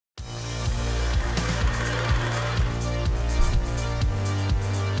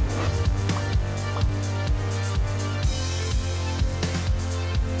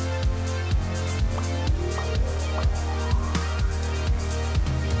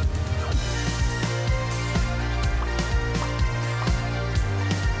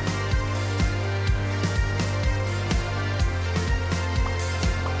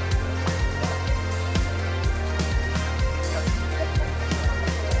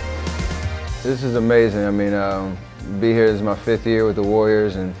This is amazing. I mean, be here, this is my 5th year with the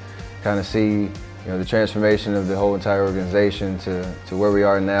Warriors, and kind of see the transformation of the whole entire organization to where we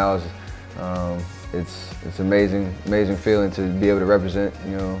are now. It's amazing feeling to be able to represent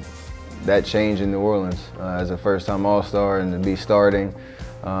that change in New Orleans as a first-time All-Star and to be starting.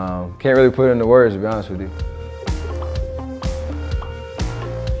 Can't really put it into words, to be honest with you.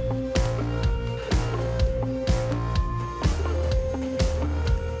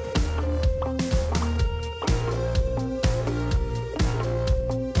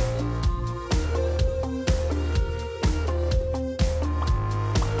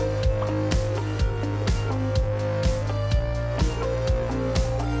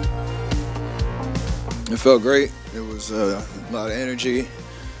 It felt great. It was a lot of energy.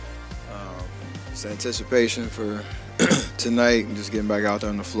 Just anticipation for tonight and just getting back out there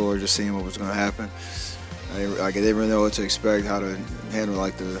on the floor, just seeing what was going to happen. I didn't really know what to expect, how to handle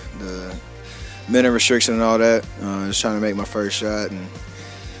like the minute restriction and all that. Just trying to make my first shot and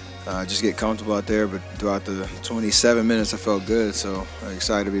just get comfortable out there. But throughout the 27 minutes, I felt good, so I'm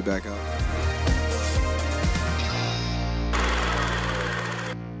excited to be back out.